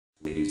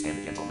ladies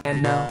and gentlemen.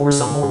 And now for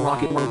some more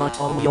rocket robot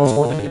on wheels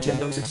for the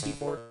Nintendo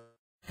 64.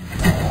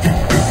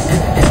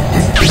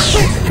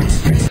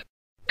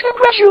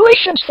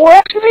 Congratulations for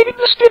activating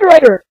the spin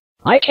rider!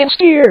 I can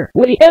steer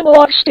with the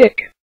analog stick.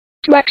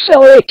 To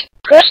accelerate,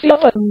 press the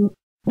L button.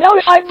 Now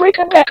if I brake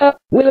and back up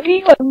with the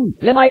V button,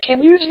 then I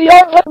can use the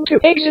R button to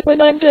exit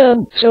when I'm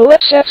done. So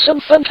let's have some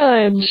fun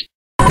times.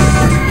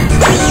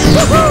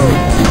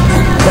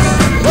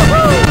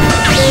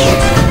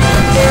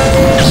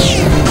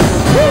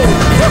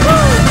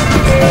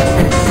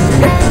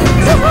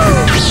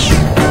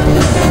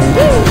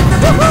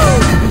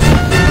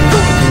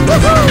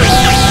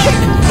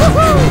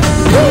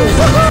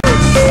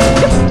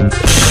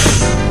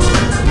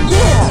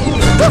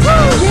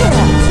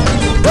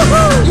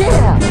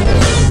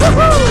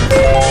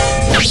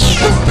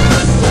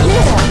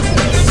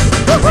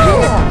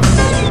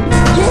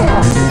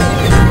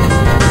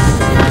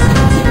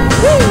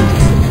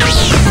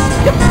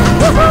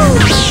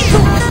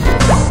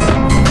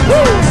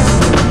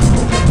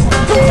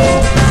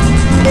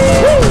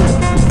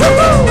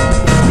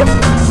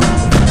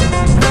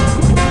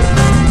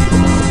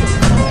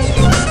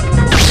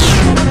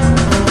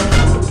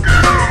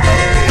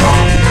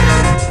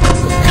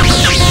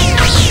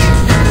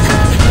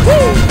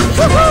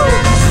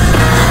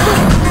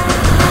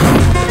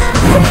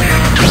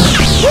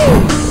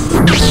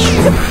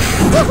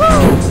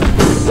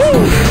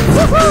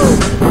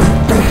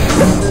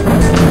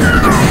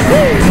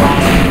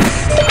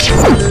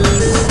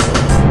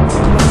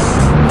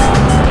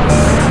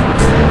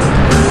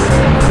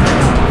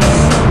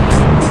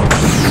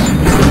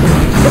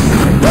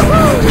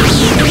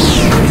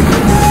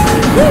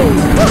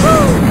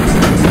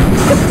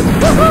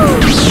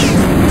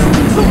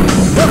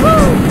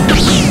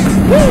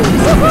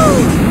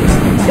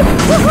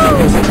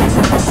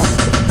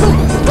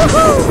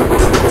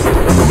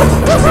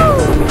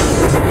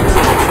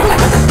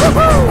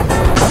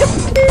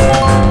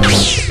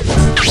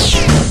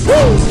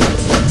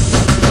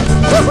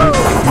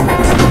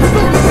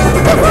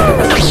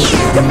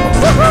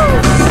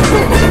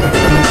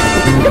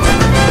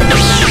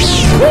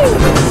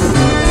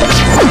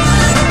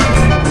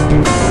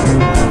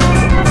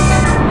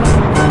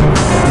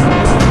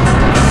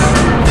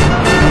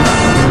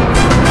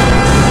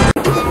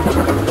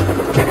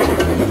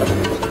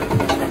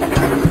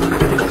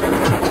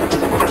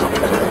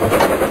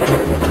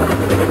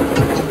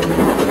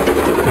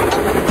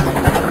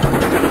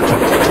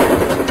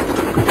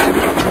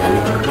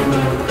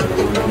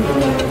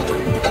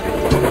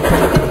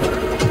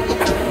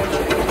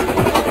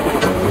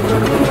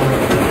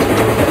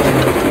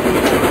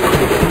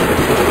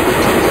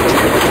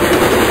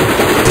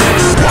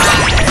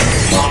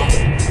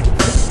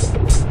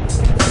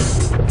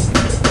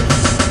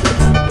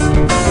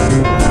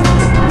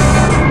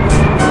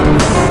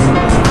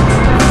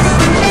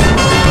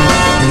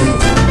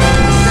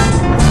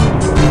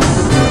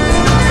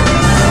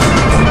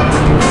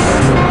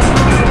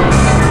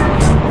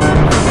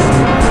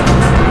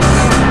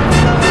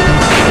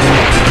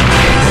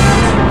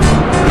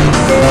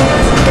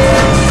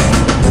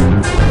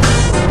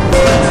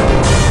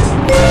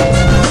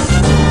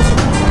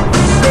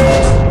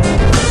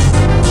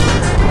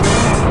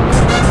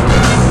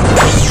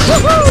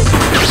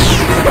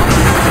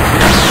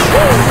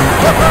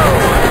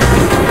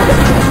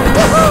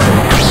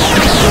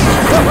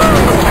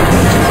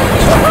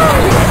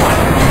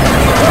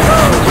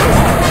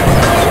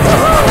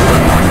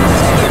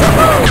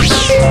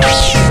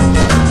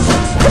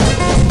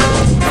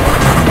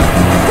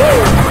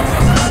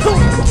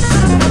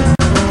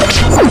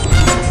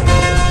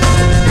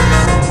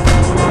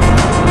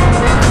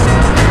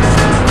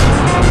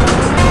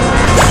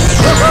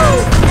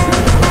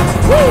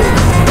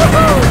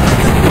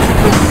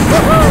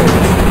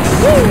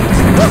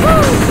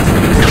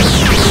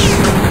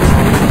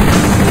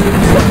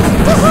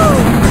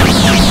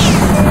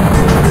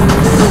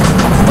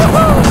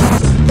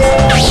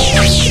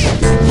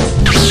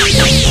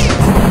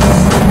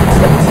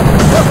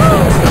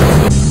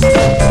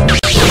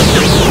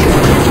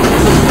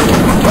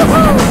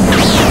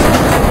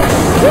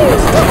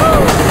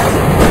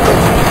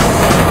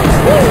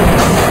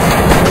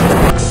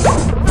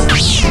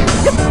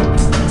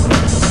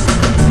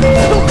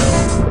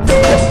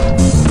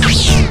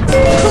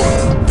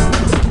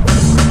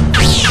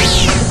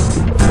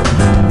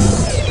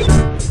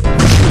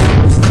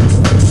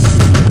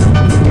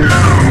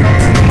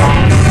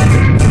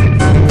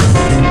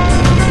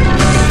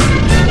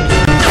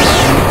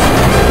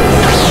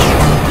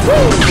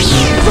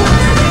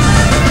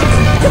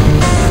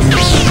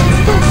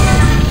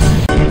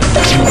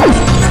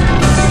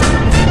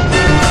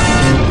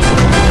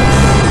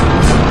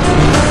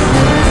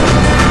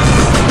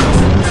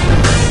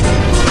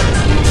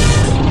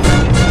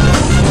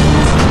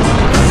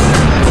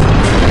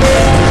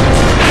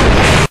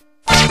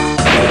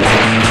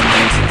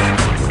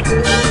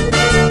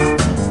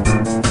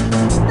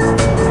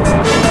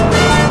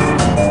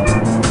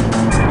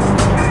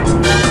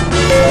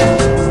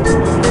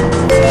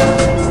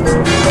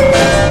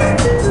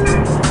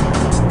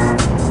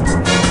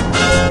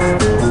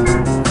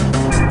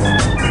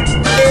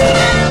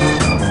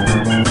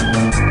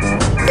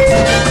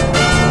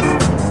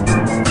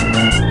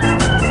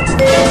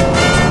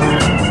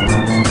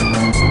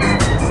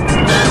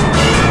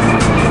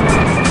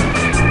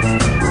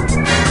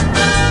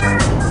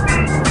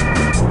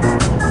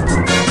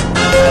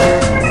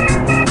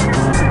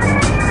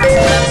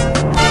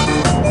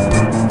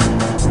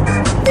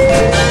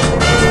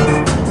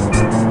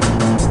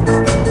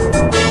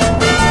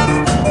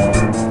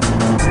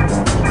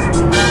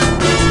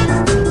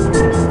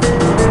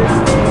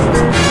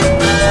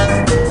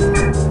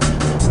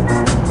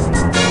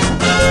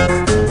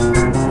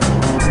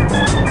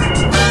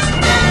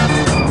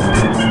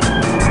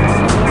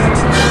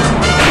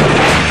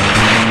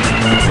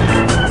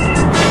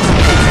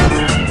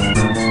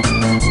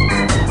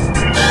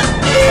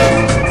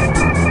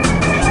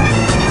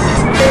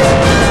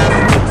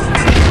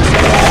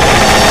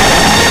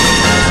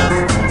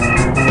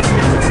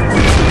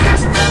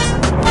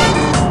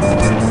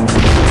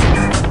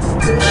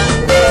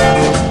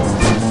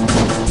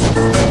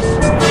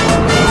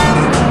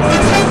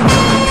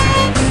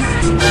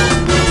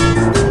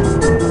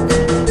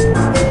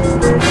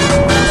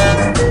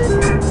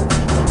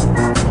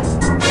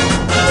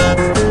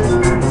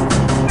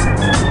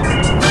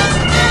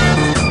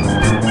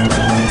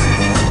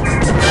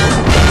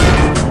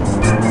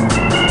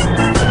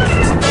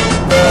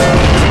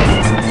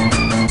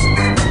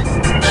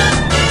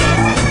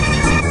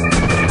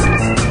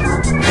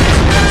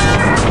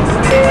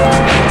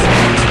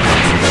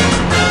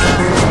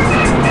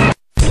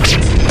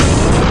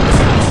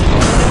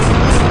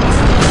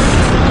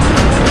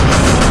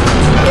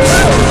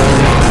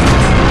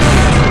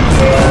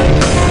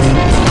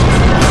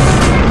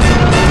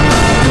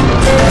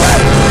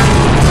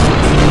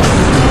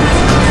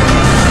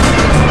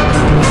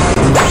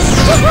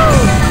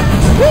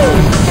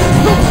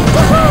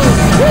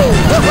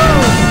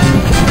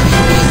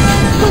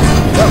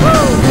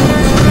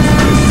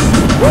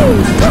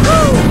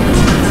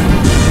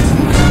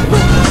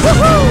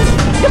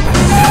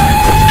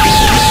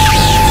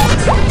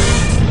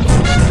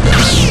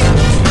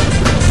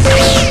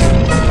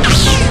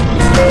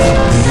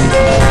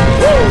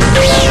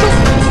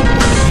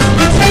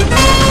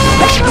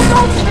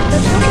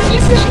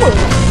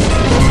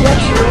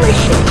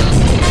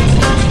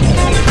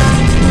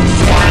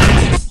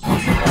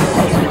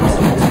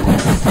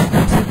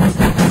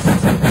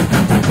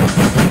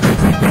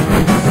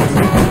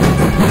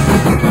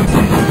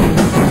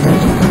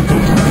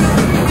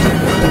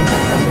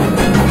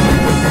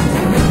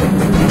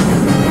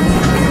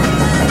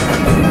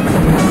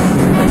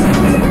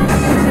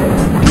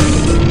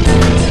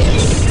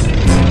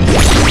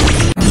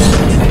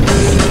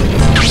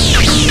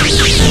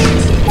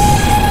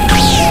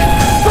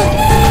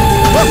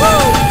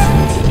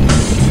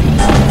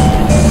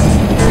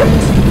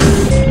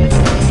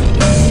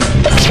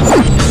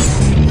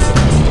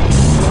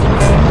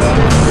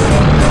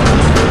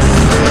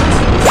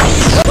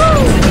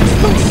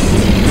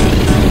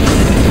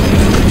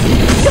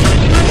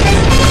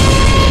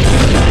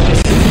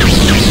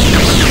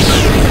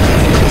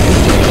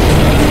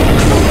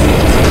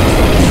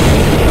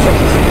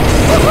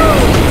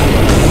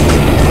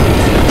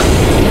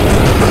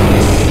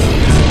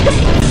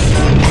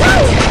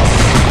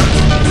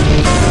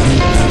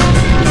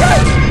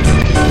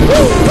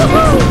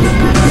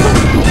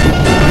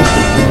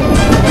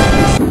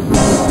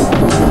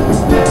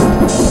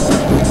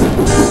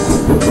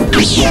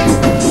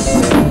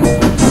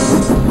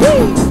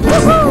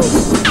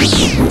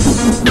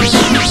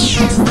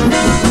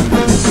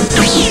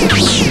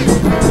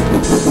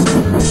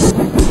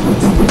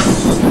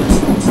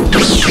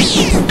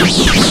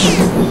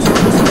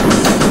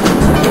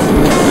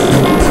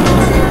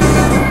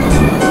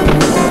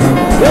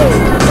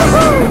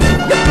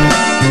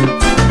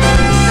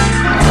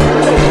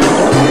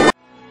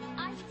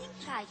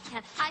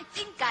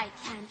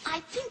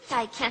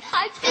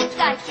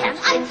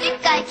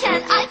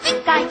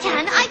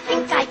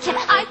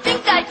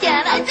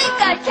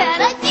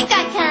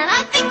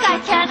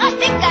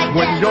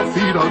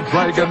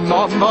 Dragon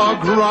on the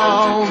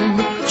ground,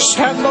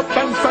 stand up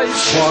and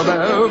face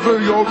whatever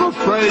you're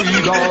afraid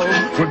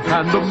of when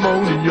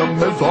pandemonium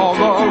is all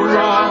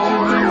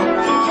around.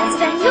 Just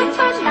when you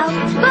find out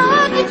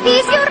what it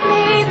is you're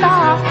made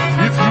of,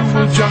 If you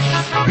will just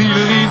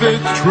believe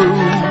it's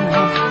true,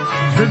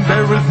 then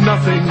there is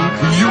nothing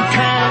you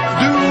can't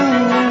do.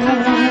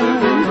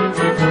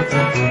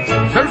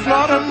 There's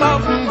not a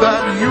mountain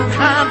that you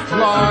can't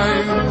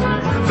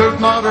climb. There's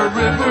not a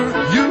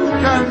river you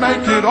can't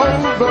make it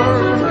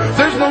over.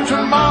 There's no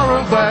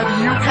tomorrow that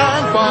you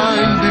can't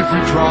find if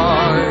you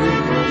try.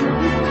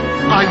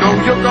 I know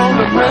you're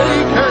gonna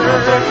make it.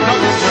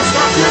 Nothing can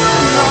stop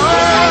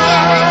you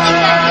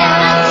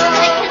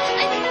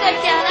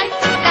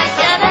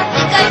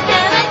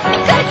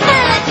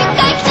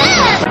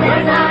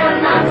there's not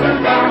a mountain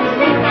that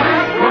we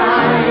can't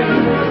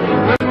climb.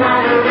 There's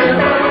not a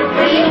river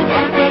we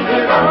can't take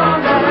it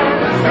over.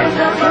 There's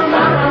no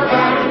tomorrow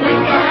that we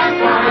can't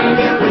find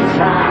if we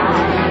try.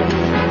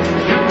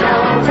 You know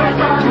we're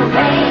gonna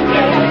make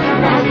it.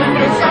 Nothing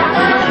can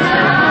stop us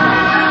now.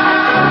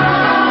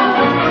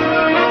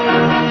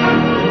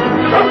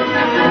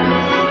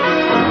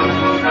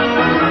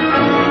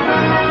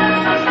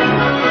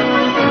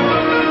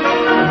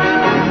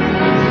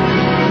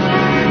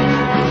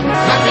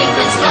 Nothing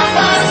can stop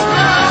us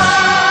now.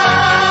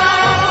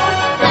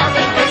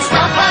 Nothing can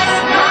stop us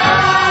now.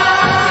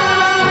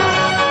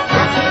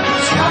 Nothing can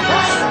stop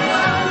us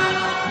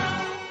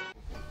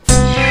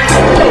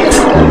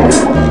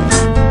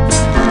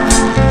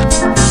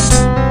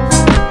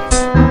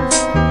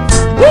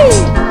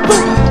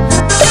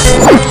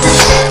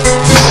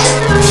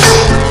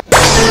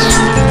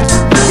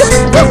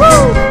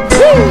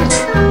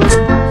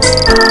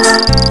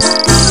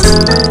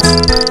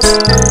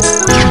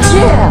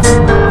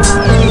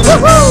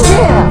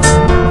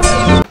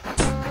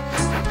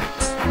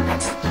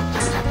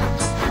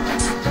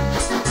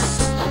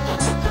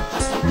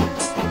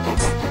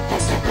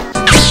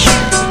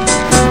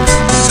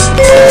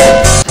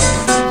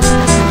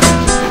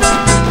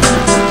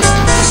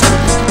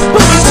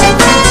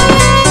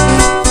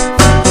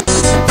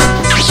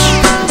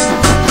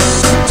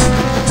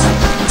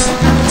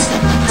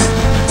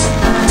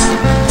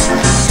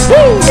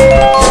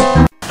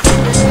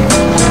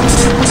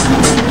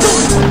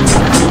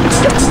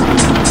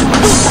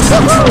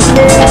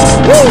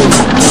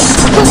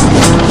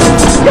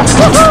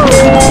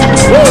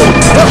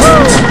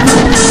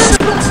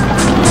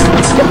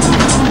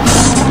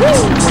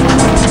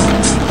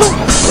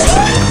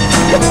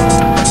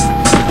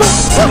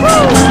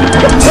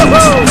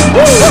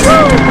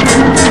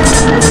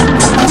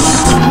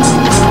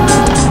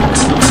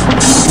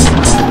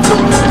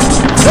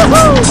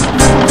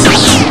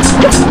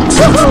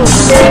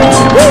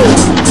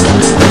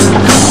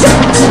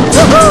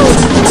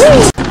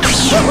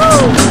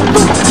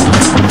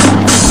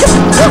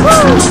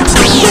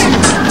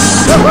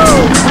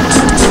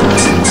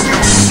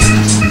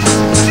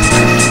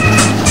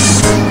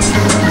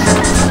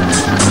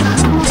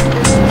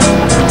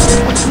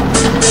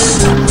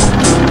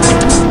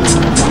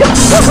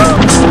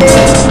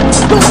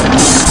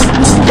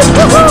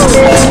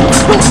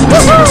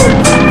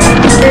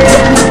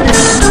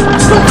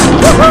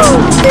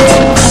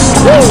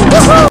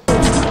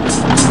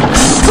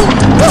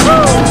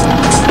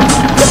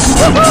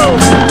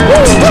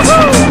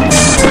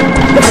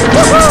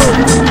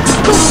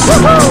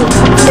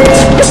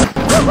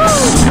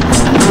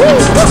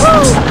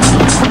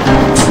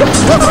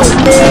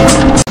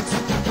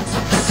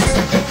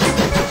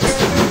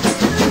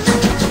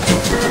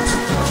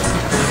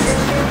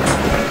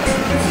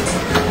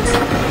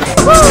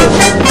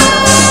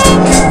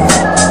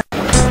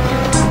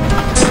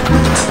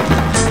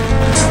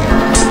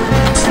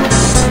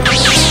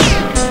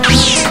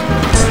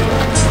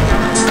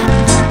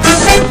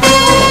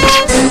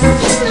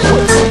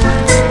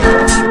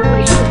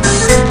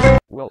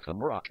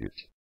Welcome, Rocket.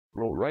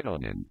 Roll right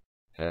on in.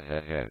 Ha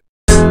ha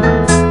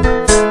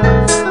ha.